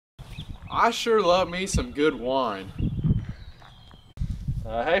I sure love me some good wine.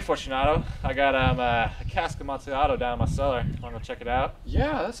 Hey, Fortunato. I got a Cask of Amontillado down in my cellar. Want to go check it out?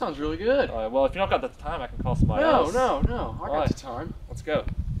 Yeah, that sounds really good. Well, if you don't got the time, I can call somebody else. No. I got the time. Let's go.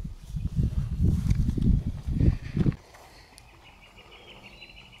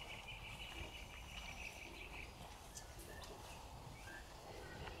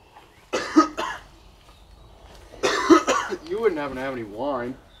 You wouldn't happen to have any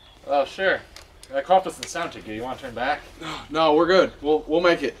wine? Oh, sure. That cough doesn't sound too good. You want to turn back? No, we're good. We'll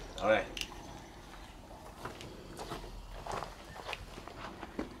make it. All right.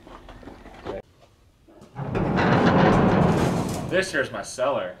 This here's my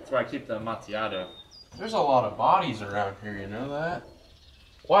cellar. It's where I keep the Amontillado. There's a lot of bodies around here, you know that?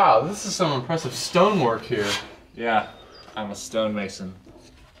 Wow, this is some impressive stonework here. Yeah, I'm a stonemason.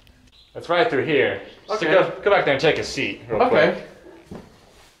 It's right through here. Okay. So go back there and take a seat real quick.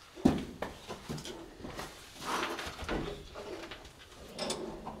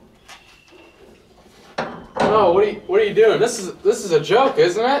 Oh, what are you doing? This is a joke,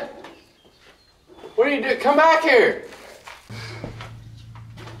 isn't it? What are you doing? Come back here.